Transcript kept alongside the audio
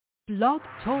Blog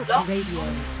Talk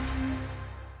Radio.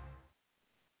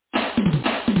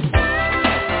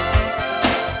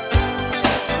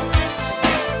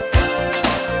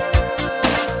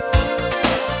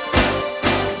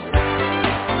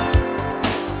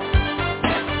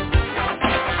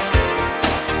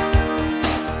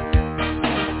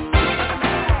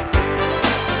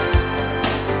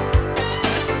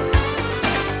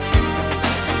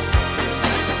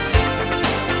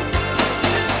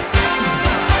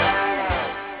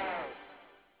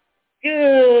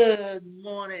 Good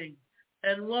morning,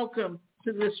 and welcome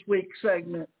to this week's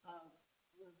segment of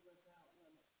Live Without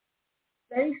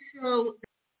Limits. They show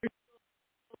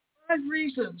 5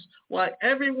 reasons why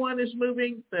everyone is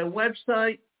moving their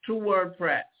website to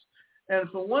WordPress. And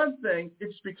for one thing,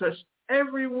 it's because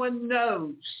everyone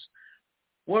knows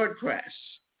WordPress.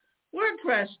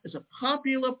 WordPress is a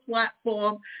popular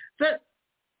platform that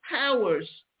powers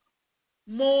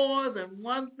more than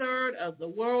 1/3 of the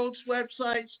world's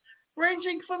websites,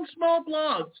 ranging from small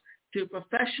blogs to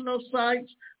professional sites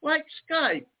like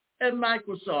Skype and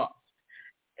Microsoft.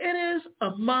 It is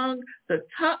among the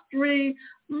top 3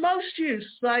 most used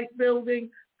site building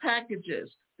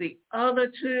packages. The other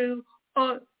 2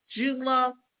 are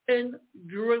Joomla and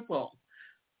Drupal.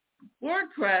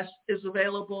 WordPress is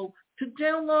available to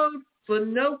download for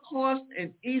no cost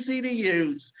and easy to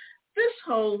use. This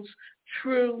holds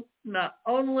true not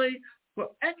only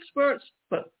for experts,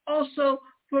 but also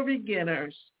for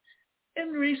beginners.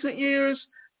 In recent years,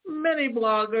 many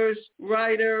bloggers,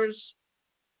 writers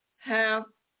have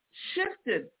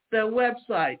shifted their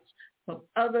websites from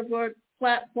other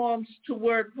platforms to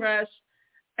WordPress,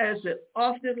 as it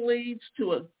often leads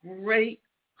to a great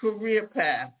career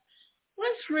path.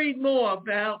 Let's read more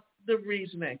about the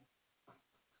reasoning.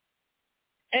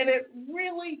 And it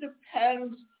really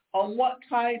depends on what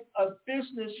type of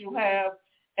business you have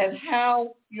and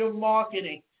how you're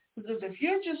marketing. Because if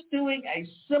you're just doing a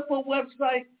simple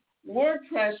website,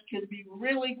 WordPress can be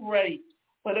really great.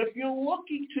 But if you're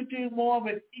looking to do more of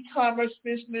an e-commerce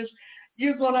business,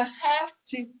 you're going to have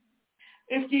to,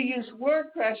 if you use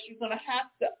WordPress, you're going to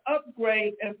have to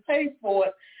upgrade and pay for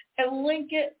it and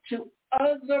link it to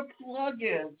other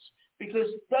plugins, because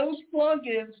those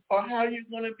plugins are how you're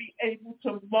going to be able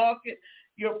to market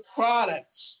your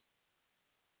products.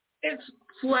 It's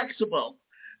flexible.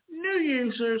 New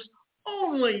users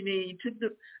only need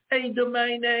a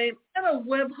domain name and a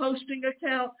web hosting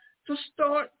account to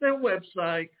start their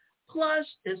website. Plus,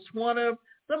 it's one of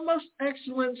the most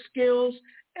excellent skills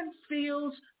and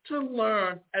fields to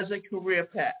learn as a career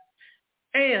path.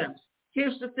 And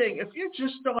here's the thing, if you're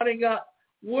just starting up,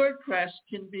 WordPress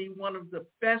can be one of the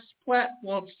best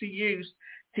platforms to use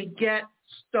to get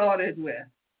started with.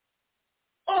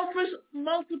 Offers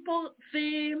multiple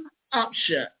theme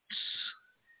options.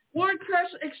 WordPress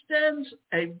extends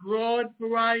a broad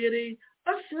variety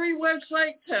of free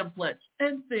website templates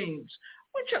and themes,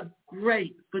 which are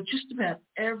great for just about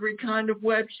every kind of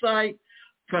website,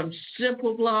 from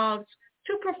simple blogs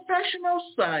to professional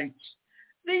sites.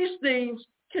 These themes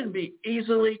can be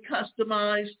easily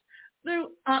customized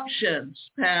through Options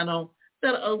panel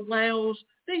that allows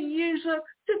the user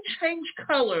to change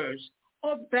colors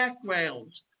or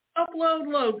backgrounds, upload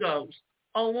logos,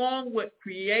 along with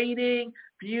creating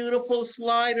beautiful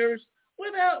sliders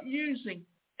without using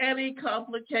any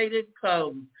complicated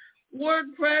code.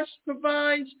 WordPress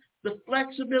provides the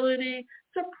flexibility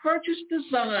to purchase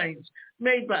designs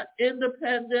made by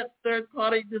independent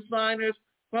third-party designers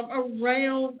from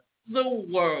around the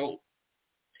world.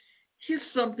 Here's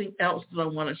something else that I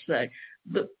want to say.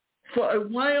 For a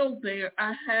while there,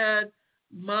 I had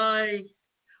my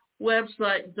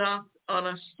website docked on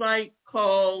a site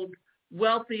called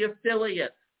Wealthy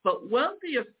Affiliate. But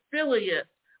Wealthy Affiliate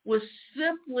was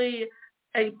simply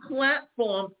a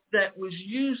platform that was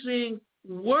using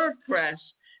WordPress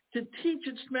to teach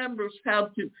its members how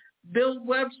to build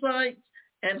websites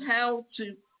and how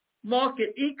to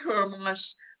market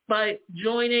e-commerce by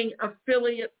joining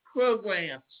affiliate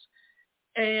programs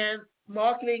and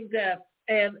marketing them.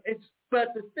 But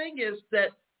the thing is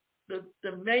that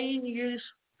the main use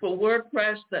for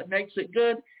WordPress that makes it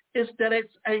good is that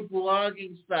it's a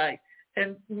blogging site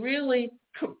and really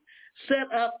set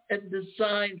up and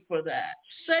designed for that.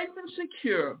 Safe and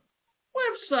secure.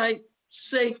 Website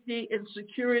safety and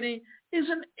security is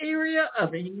an area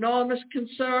of enormous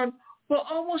concern for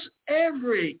almost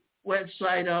every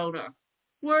website owner.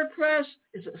 WordPress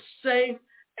is a safe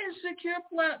and secure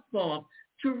platform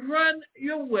to run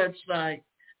your website,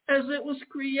 as it was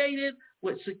created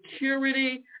with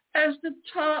security as the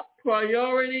top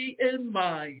priority in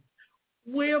mind.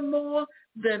 Where more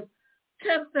than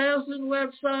 10,000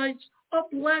 websites are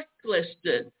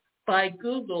blacklisted by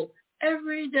Google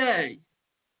every day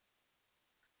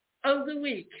of the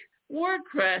week.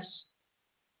 WordPress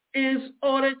is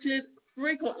audited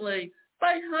frequently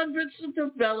by hundreds of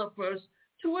developers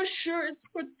to assure its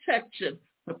protection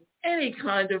from any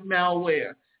kind of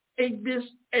malware.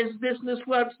 As business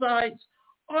websites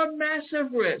are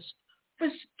massive risk for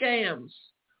scams.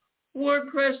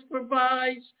 WordPress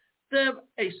provides them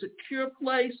a secure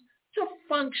place to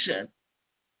function,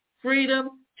 freedom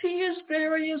to use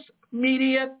various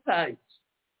media types.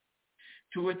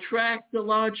 To attract the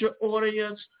larger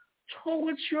audience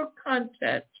towards your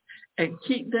content and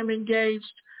keep them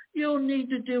engaged, you'll need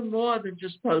to do more than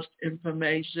just post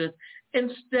information.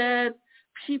 Instead,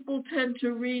 people tend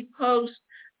to read posts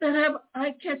that have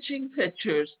eye-catching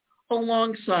pictures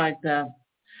alongside them.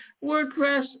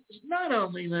 WordPress is not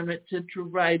only limited to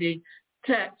writing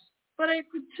text, but a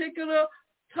particular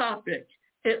topic.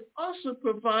 It also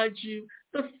provides you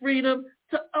the freedom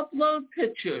to upload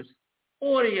pictures,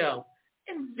 audio,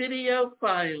 and video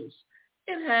files.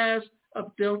 It has a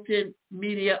built-in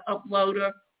media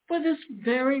uploader for this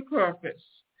very purpose.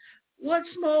 What's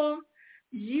more,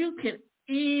 you can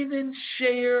even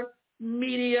share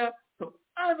media from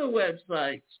other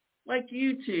websites like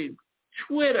YouTube,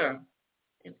 Twitter,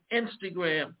 and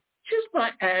Instagram just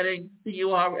by adding the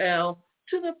URL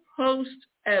to the post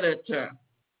editor.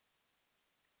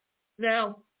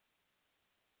 Now,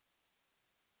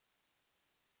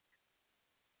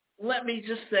 let me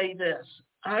just say this.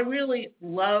 I really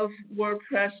love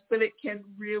WordPress, but it can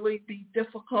really be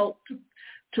difficult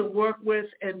to work with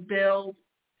and build.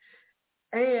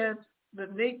 And the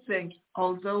neat thing,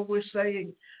 although we're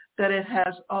saying that it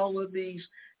has all of these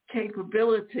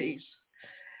capabilities,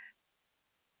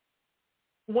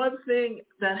 one thing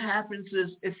that happens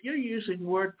is if you're using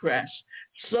WordPress,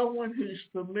 someone who's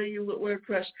familiar with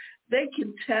WordPress, they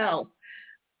can tell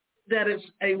that it's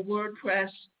a WordPress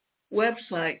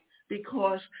website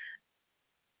because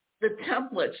the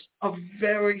templates are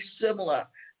very similar.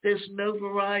 There's no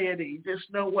variety. There's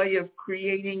no way of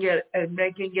creating it and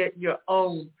making it your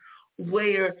own,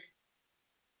 where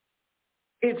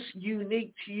it's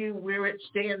unique to you, where it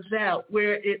stands out,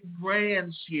 where it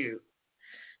brands you.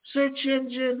 Search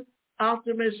engine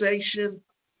optimization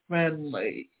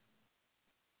friendly.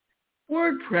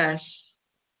 WordPress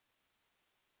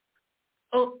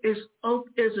is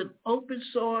an open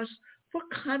source for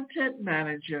content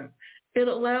manager. It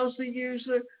allows the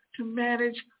user to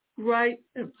manage, write,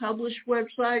 and publish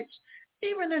websites,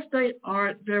 even if they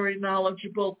aren't very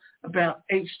knowledgeable about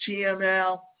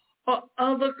HTML or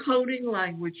other coding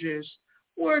languages.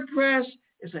 WordPress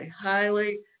is a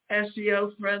highly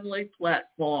SEO-friendly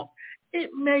platform. It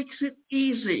makes it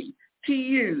easy to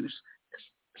use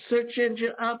search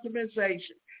engine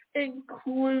optimization,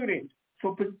 including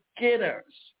for beginners,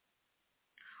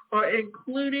 or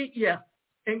including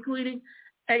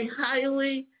a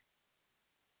highly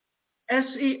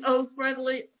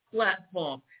SEO-friendly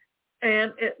platform.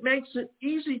 And it makes it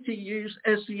easy to use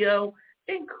SEO,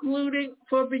 including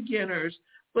for beginners,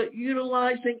 but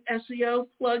utilizing SEO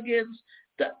plugins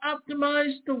to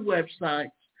optimize the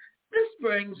websites. This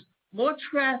brings more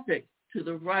traffic to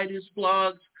the writer's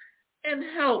blogs and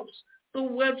helps the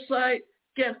website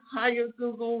get higher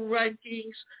Google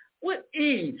rankings with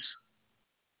ease.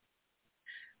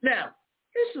 Now,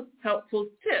 here's some helpful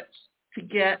tips to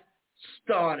get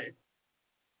started.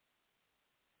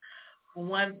 For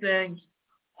one thing,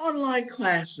 online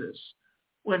classes.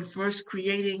 When first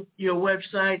creating your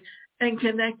website and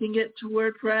connecting it to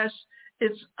WordPress,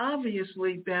 it's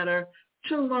obviously better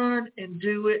to learn and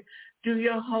do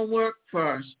your homework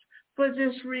first. For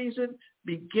this reason,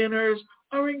 beginners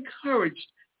are encouraged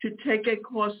to take a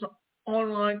course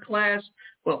online class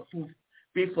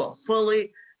before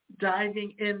fully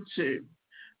diving into.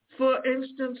 For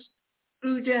instance,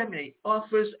 Udemy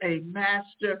offers a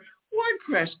master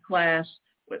WordPress class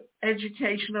with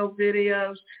educational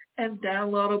videos and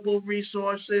downloadable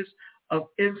resources of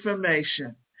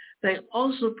information. They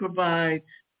also provide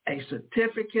a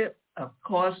certificate of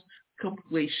course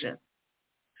completion.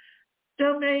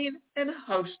 Domain and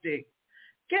hosting.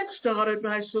 Get started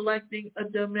by selecting a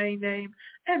domain name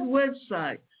and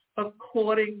website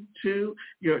according to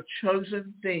your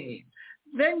chosen theme.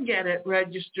 Then get it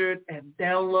registered and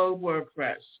download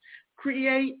WordPress.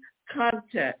 Create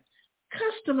content.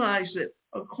 Customize it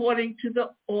according to the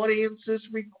audience's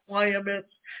requirements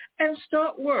and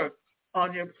start work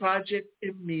on your project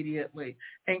immediately.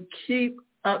 And keep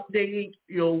updating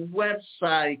your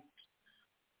website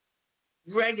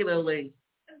regularly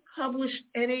and publish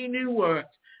any new work.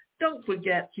 Don't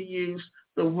forget to use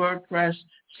the WordPress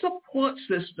support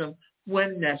system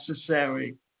when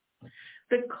necessary.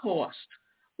 The cost.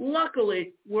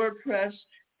 Luckily, WordPress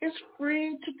is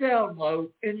free to download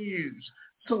and use,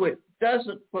 so it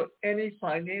doesn't put any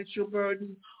financial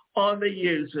burden on the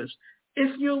users.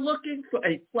 If you're looking for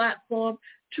a platform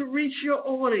to reach your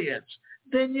audience,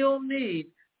 then you'll need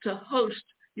to host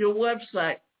your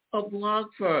website or blog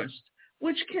first,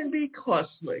 which can be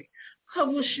costly.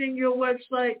 Publishing your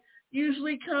website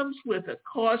usually comes with a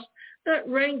cost that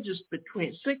ranges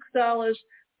between $6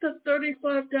 to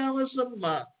 $35 a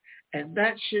month, and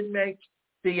that should make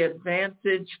the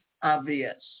advantage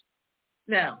obvious.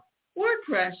 Now,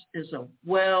 WordPress is a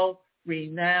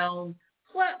well-renowned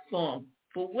platform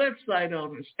for website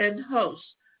owners and hosts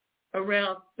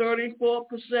around 34%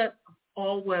 of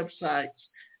all websites.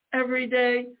 Every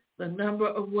day, the number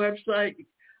of website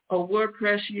or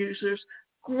WordPress users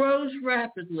grows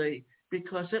rapidly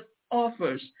because it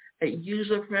offers a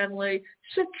user-friendly,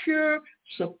 secure,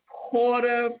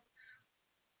 supportive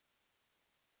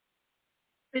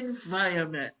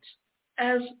environment.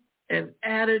 As an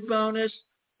added bonus,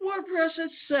 WordPress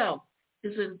itself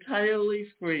is entirely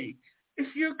free.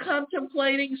 If you're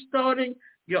contemplating starting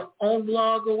your own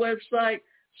blog or website,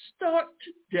 start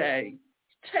today.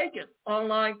 Take an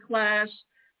online class,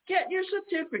 get your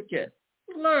certificate,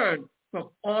 learn from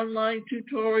online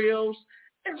tutorials,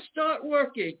 and start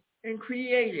working and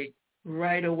creating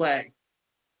right away.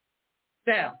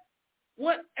 Now,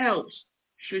 what else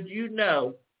should you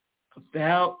know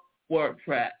about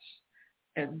WordPress?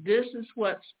 And this is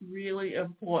what's really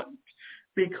important,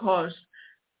 because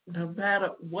no matter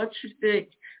what you think,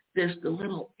 there's the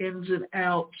little ins and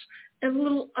outs and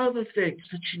little other things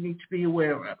that you need to be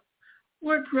aware of.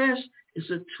 WordPress is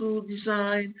a tool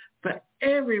designed for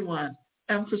everyone,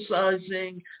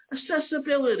 emphasizing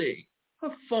accessibility,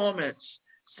 performance,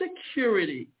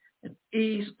 security, and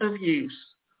ease of use.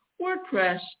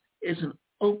 WordPress is an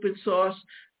open source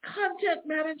content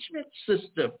management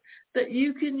system that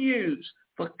you can use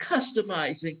for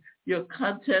customizing your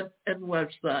content and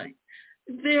website.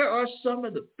 There are some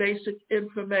of the basic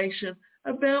information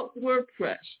about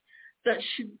WordPress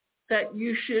that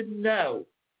you should know,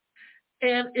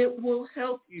 and it will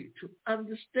help you to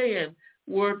understand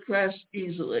WordPress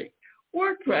easily.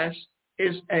 WordPress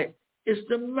is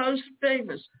the most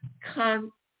famous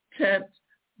content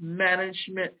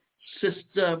management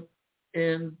system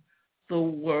in the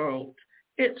world.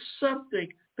 It's something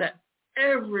that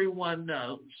everyone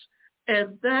knows,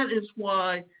 and that is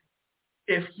why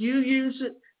if you use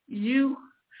it, you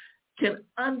can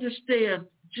understand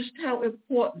just how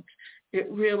important it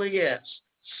really is.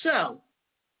 So,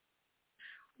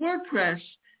 WordPress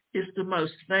is the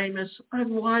most famous and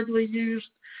widely used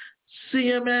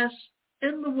CMS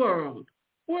in the world.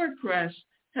 WordPress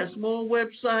has more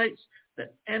websites than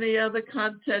any other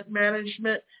content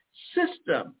management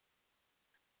system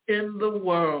in the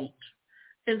world.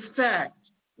 In fact,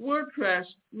 WordPress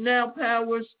now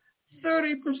powers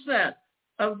 30%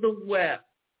 of the web.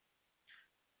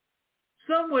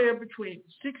 Somewhere between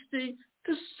 60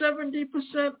 to 70%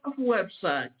 of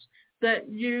websites that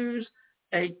use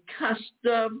a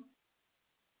custom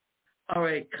or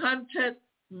a content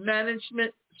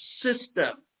management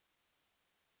system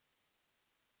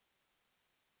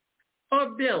are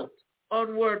built on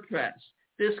WordPress.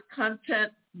 This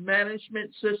content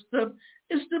management system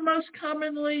is the most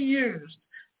commonly used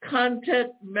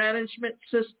content management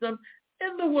system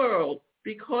in the world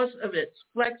because of its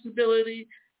flexibility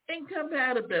and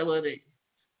compatibility.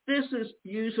 This is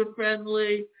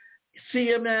user-friendly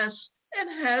CMS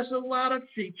and has a lot of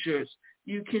features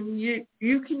you can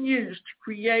use to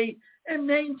create and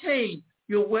maintain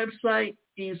your website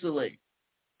easily.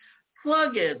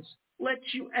 Plugins let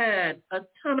you add a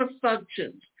ton of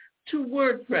functions to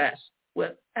WordPress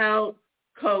without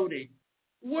coding.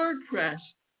 WordPress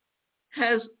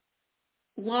has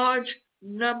large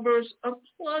numbers of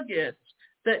plugins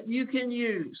that you can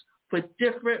use for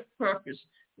different purposes.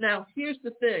 Now, here's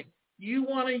the thing. You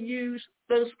want to use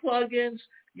those plugins,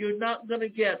 you're not going to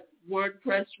get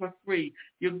WordPress for free.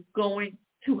 You're going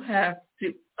to have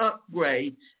to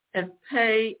upgrade and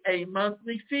pay a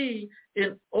monthly fee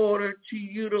in order to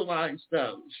utilize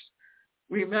those.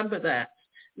 Remember that.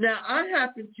 Now, I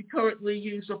happen to currently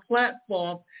use a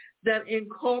platform that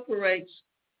incorporates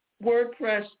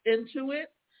WordPress into it,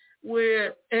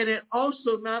 and it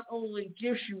also not only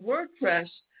gives you WordPress,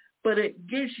 but it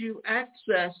gives you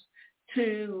access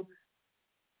to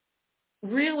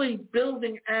really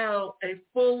building out a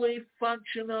fully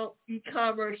functional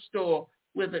e-commerce store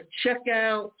with a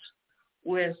checkout,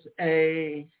 with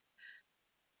a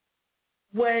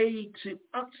way to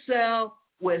upsell,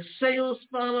 with sales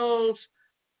funnels,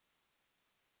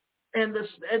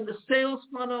 the sales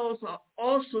funnels are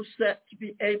also set to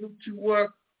be able to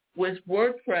work with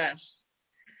WordPress,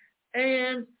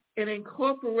 and in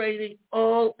incorporating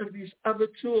all of these other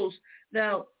tools.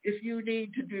 Now, if you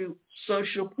need to do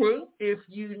social proof, if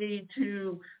you need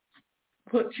to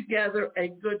put together a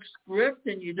good script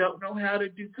and you don't know how to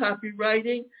do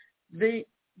copywriting,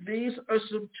 these are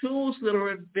some tools that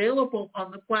are available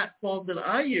on the platform that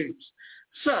I use.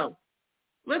 So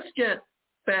let's get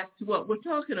back to what we're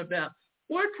talking about.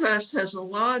 WordPress has a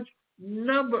large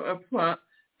number of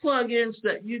plugins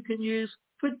that you can use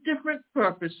for different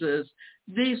purposes.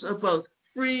 These are both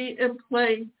free and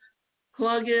paid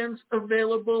plugins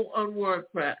available on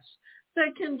WordPress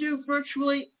that can do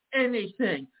virtually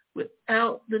anything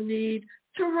without the need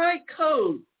to write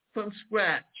code from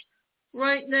scratch.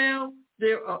 Right now,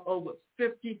 there are over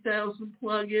 50,000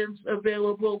 plugins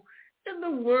available in the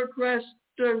WordPress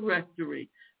directory.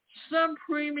 Some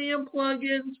premium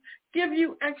plugins give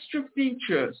you extra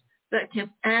features that can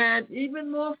add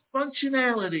even more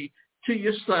functionality to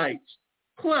your sites.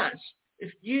 Plus,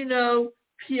 if you know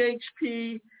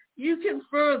PHP, you can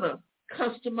further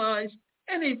customize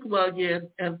any plugin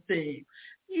and theme.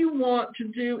 You want to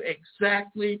do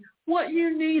exactly what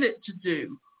you need it to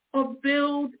do, or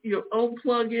build your own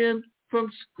plugin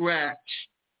from scratch.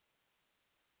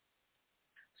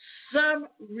 Some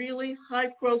really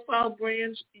high-profile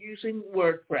brands using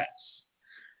WordPress.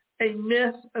 A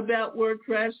myth about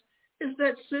WordPress is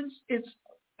that since it's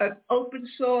an open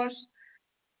source,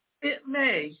 it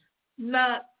may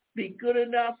not be good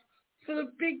enough for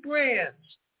the big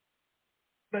brands.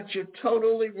 But you're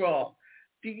totally wrong.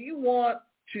 Do you want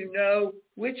to know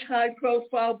which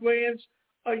high-profile brands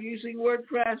are using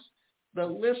WordPress? The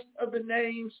list of the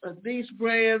names of these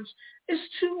brands is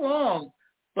too long,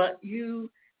 but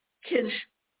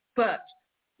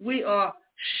we are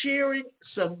sharing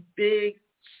some big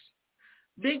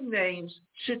names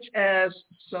such as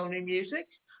Sony Music,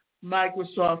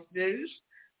 Microsoft News,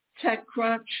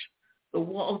 TechCrunch, the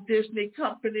Walt Disney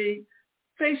Company,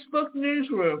 Facebook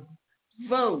Newsroom,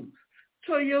 Vogue,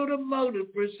 Toyota Motor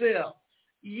Brazil,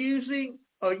 Usain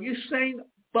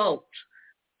Bolt,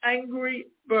 Angry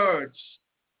Birds,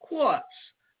 Quartz,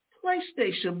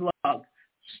 PlayStation Blog,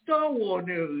 Star Wars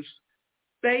News,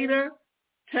 Beta,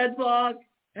 TED-Blog,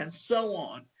 and so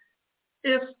on.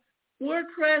 If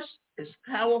WordPress is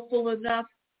powerful enough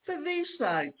for these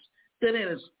sites, then it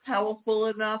is powerful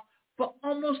enough for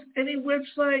almost any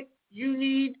website you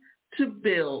need to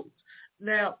build.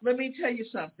 Now, let me tell you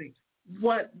something.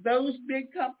 What those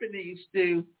big companies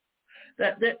do,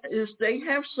 that is they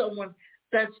have someone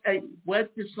that's a web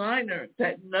designer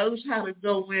that knows how to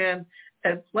go in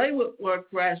and play with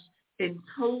WordPress and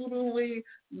totally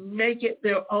make it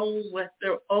their own with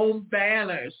their own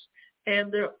banners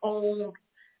and their own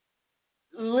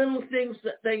little things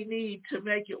that they need to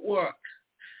make it work.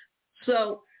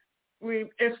 So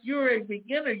if you're a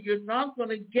beginner, you're not going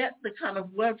to get the kind of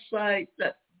website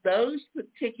that those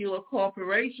particular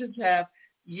corporations have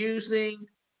using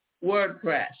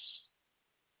WordPress.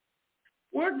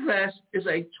 WordPress is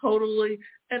a totally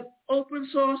an open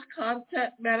source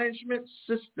content management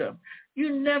system.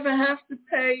 You never have to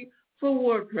pay for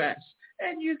WordPress,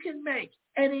 and you can make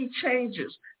any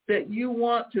changes that you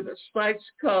want to the site's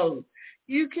code.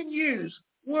 You can use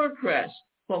WordPress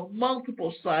for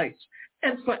multiple sites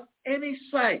and for any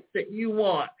site that you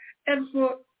want, and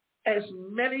for as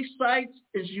many sites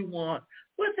as you want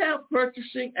without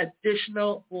purchasing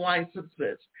additional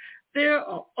licenses. There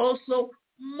are also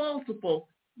multiple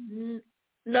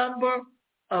number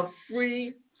of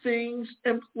free themes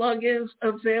and plugins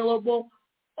available,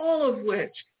 all of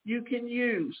which you can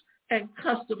use and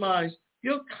customize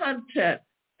your content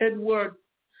and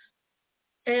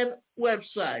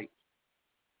website.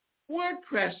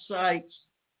 WordPress sites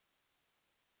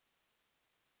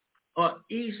are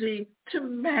easy to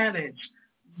manage,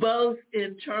 both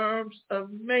in terms of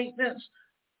maintenance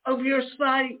of your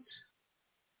site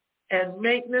and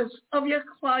maintenance of your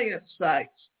client sites.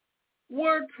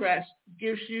 WordPress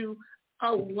gives you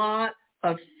a lot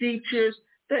of features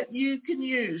that you can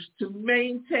use to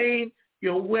maintain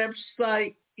your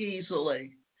website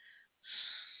easily.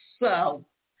 So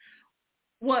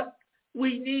what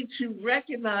we need to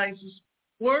recognize is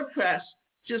WordPress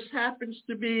just happens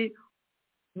to be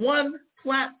one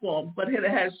platform, but it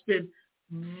has been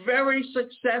very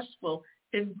successful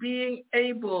in being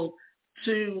able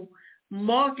to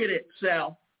market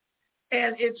itself,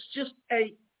 and it's just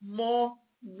a more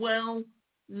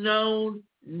well-known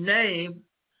name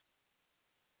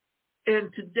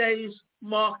in today's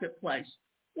marketplace.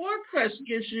 WordPress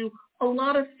gives you a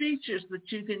lot of features that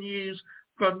you can use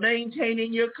from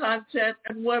maintaining your content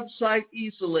and website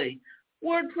easily.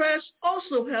 WordPress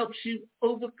also helps you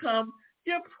overcome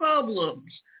your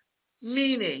problems,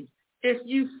 meaning if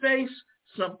you face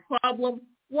some problem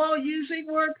while using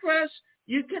WordPress,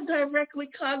 you can directly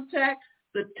contact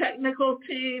the technical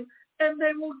team and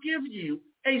they will give you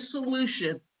a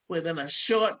solution within a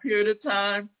short period of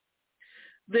time.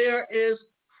 There is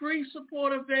free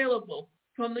support available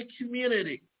from the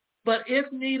community, but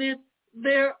if needed,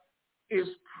 there is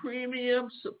premium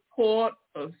support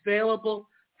available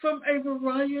from a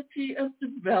variety of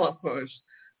developers.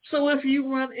 So if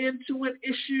you run into an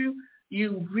issue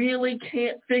you really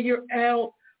can't figure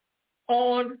out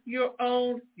on your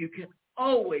own, you can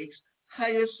always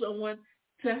hire someone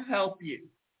to help you.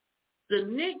 The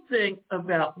neat thing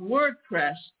about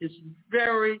WordPress is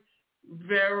very,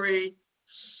 very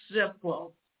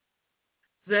simple.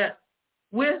 That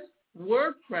with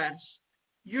WordPress,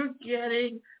 you're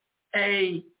getting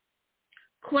a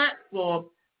platform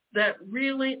that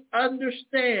really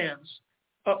understands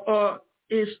or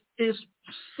is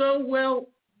so well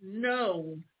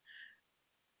known,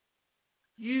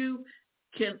 you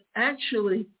can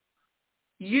actually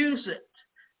use it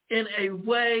in a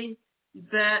way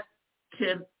that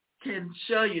can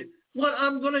show you. What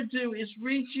I'm going to do is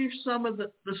read you some of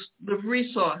the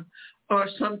resource or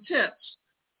some tips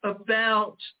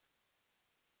about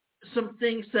some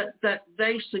things that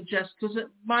they suggest because it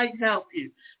might help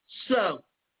you. So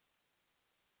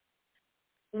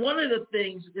one of the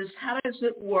things is, how does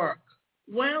it work?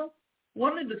 Well,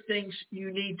 one of the things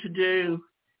you need to do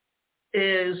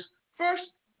is first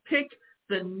pick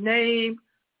the name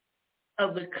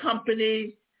of the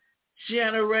company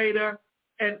generator.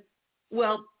 And,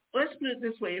 well, let's put it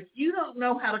this way. If you don't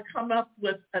know how to come up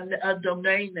with a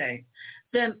domain name,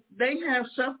 then they have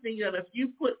something that if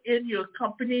you put in your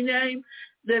company name,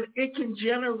 then it can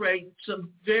generate some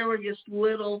various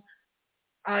little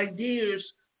ideas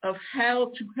of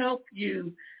how to help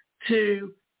you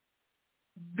to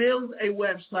build a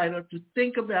website or to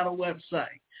think about a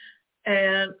website.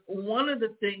 And one of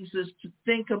the things is to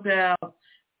think about,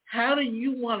 how do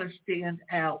you want to stand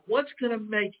out? What's going to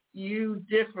make you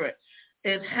different?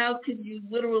 And how can you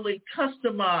literally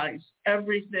customize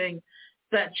everything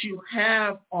that you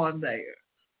have on there?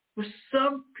 For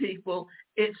some people,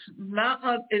 it's not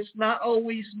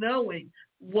always knowing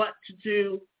what to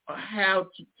do or how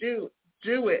to do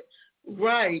it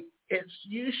right. It's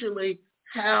usually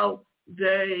how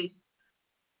they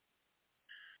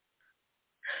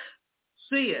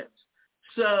see it.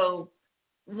 So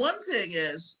one thing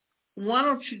is, why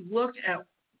don't you look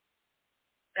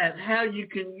at how you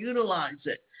can utilize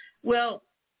it? Well,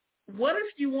 what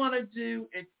if you want to do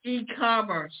an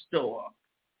e-commerce store?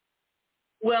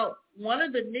 Well, one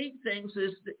of the neat things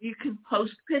is that you can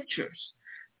post pictures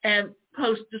and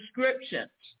post descriptions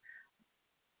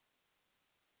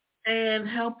and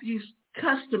help you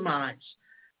customize.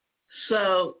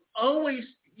 So always,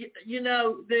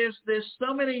 there's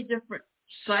so many different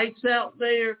sites out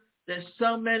there. There's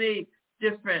so many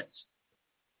different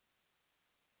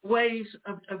ways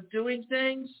of doing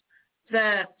things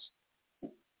that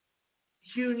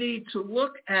you need to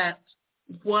look at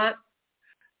what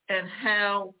and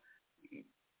how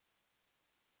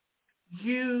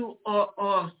you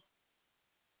are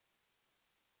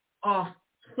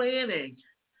planning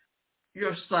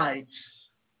your sites.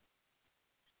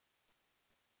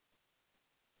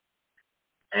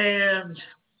 And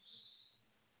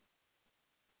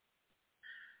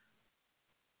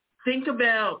think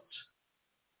about,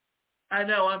 I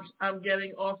know I'm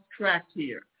getting off track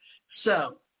here.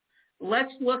 So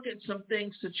let's look at some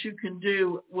things that you can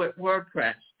do with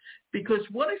WordPress. Because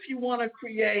what if you want to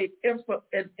create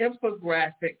an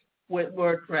infographic with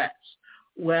WordPress?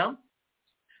 Well,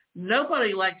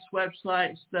 nobody likes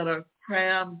websites that are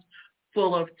crammed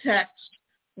full of text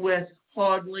with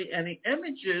hardly any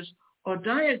images or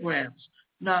diagrams.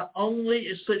 Not only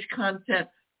is such content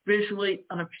visually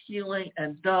unappealing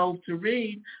and dull to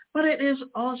read, but it is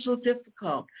also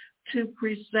difficult to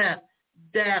present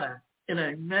data in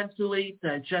a mentally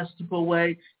digestible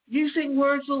way using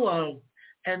words alone.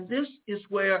 And this is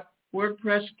where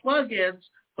WordPress plugins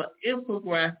for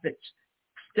infographics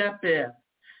step in.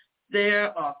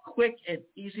 There are quick and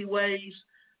easy ways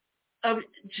of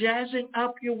jazzing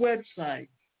up your website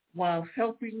while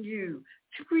helping you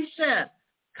to present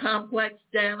complex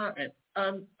data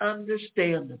and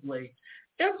understandably.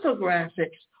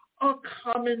 Infographics are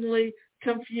commonly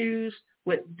confused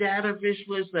with data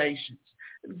visualizations.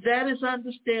 That is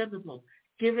understandable,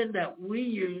 given that we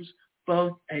use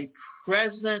both a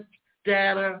present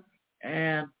data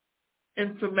and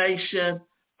information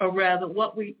or rather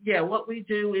what we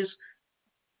do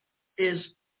is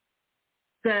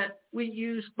that we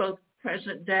use both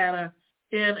present data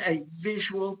in a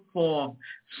visual form.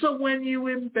 So when you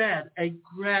embed a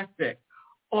graphic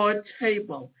or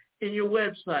table in your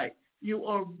website, you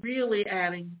are really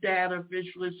adding data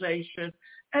visualization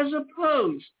as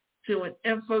opposed to an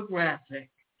infographic.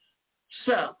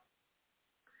 So,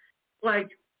 like,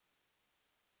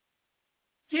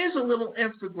 here's a little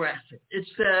infographic. It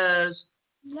says,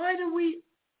 why do we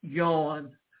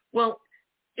yawn? Well,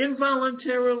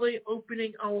 involuntarily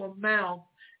opening our mouth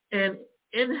and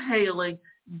inhaling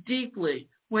deeply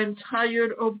when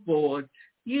tired or bored.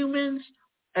 Humans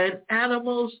and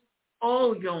animals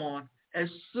all yawn as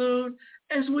soon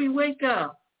as we wake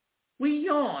up. We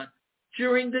yawn.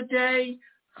 During the day,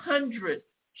 hundreds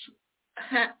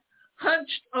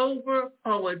hunched over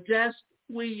our desk,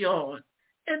 we yawn.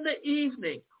 In the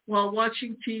evening, while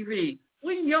watching TV,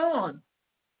 we yawn.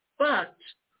 But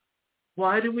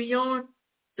why do we yawn?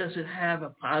 Does it have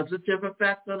a positive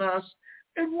effect on us?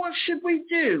 And what should we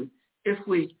do if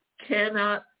we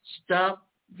cannot stop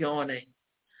yawning?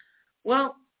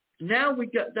 Well, now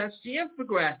that's the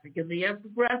infographic, and the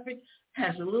infographic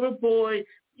has a little boy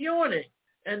yawning,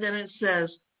 and then it says,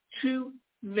 too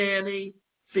many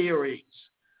theories.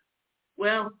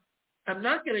 Well, I'm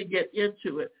not going to get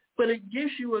into it, but it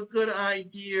gives you a good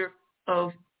idea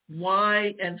of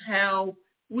why and how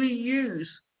we use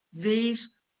these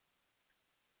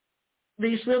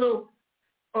little,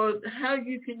 or how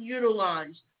you can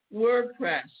utilize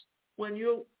WordPress when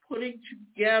you're putting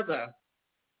together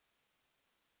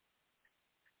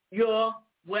your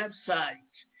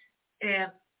website and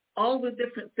all the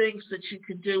different things that you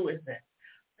can do with it.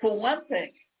 For one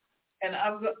thing, and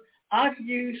I've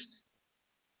used,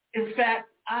 in fact,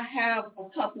 I have a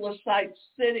couple of sites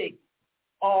sitting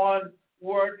on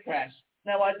WordPress.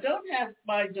 Now, I don't have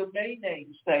my domain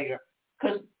names there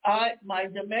because my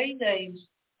domain names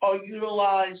are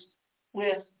utilized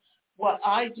with what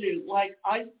I do. Like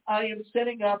I am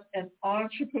setting up an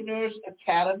Entrepreneurs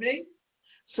Academy.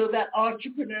 So that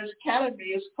Entrepreneurs Academy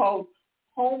is called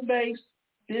Home-Based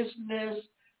Business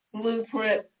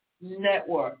Blueprint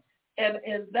Network. And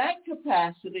in that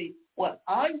capacity, what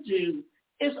I do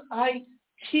is I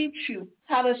teach you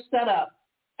how to set up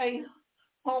a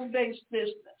home-based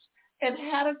business and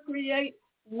how to create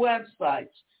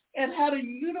websites and how to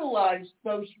utilize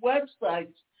those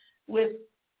websites with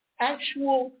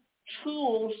actual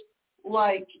tools,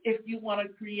 like if you want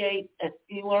to create an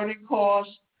e-learning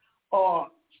course or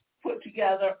put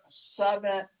together a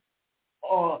summit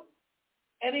or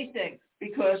anything.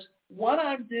 Because what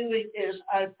I'm doing is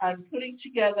I'm putting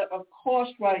together a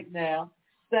course right now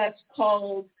that's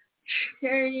called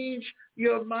Change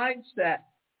Your Mindset,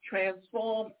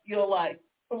 Transform Your Life.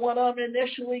 And what I'm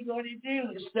initially going to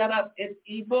do is set up an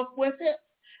ebook with it.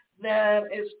 Then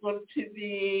it's going to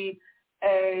be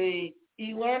a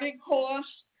e-learning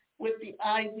course with the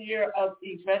idea of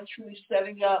eventually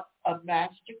setting up a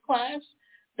master class.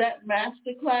 That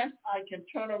master class I can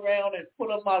turn around and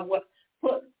put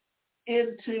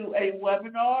into a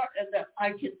webinar, and then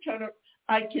I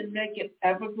can make it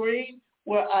evergreen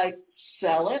where I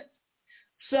sell it.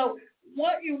 So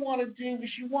what you want to do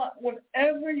is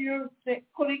whenever you're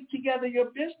putting together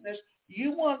your business,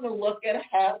 you want to look at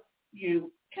how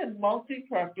you can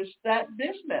multi-purpose that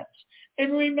business.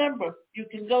 And remember, you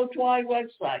can go to our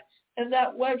website, and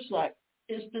that website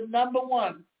is the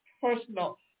 #1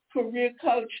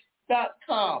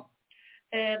 personalcareercoach.com.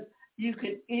 And you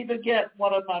can either get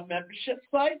one of my membership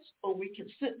sites, or we can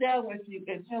sit down with you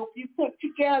and help you put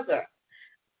together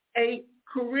a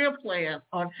career plan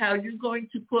on how you're going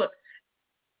to put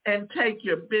and take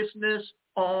your business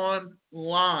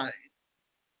online.